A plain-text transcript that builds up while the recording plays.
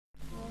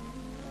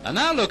And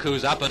now look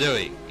who's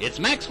up-a-doing. It's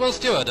Maxwell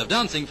Stewart of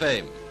dancing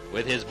fame,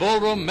 with his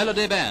ballroom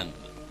melody band.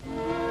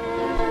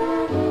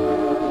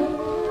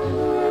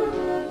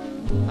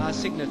 Our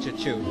signature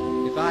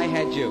tune, If I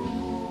Had You.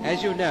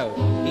 As you know,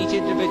 each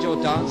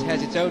individual dance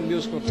has its own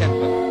musical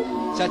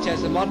tempo, such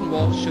as the modern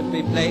waltz should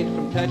be played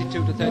from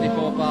 32 to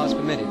 34 bars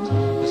per minute,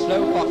 the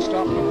slow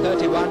foxtrot from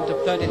 31 to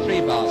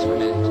 33 bars per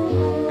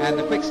minute, and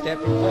the quick step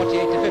from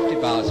 48 to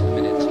 50 bars per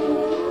minute.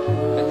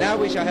 But now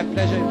we shall have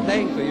pleasure in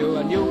playing for you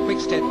a new quick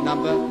step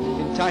number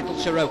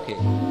entitled Cherokee.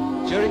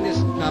 During this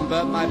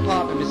number, my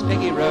partner, Miss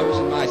Peggy Rose,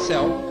 and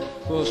myself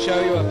will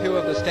show you a few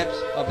of the steps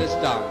of this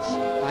dance.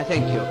 I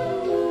thank you.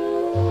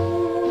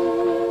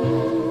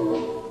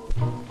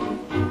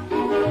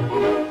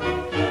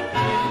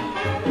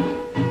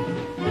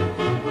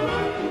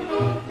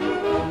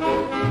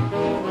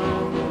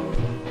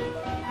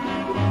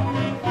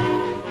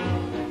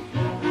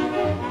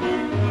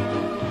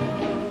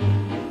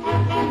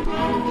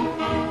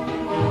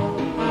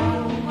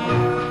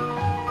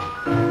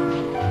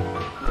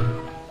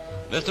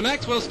 Mr.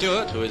 Maxwell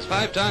Stewart, who is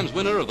 5 times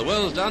winner of the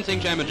World's Dancing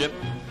Championship,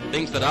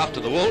 thinks that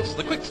after the waltz,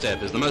 the quick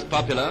step is the most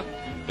popular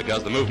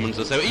because the movements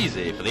are so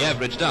easy for the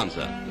average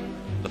dancer.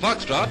 The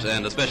foxtrot,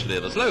 and especially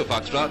the slow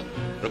foxtrot,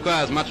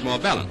 requires much more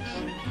balance.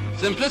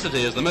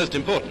 Simplicity is the most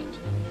important,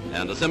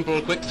 and the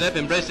simple quick step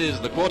embraces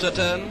the quarter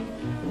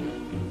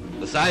turn,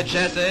 the side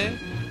chassé,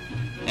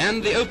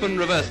 and the open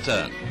reverse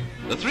turn,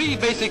 the 3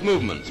 basic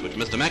movements which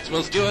Mr.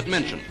 Maxwell Stewart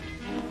mentioned.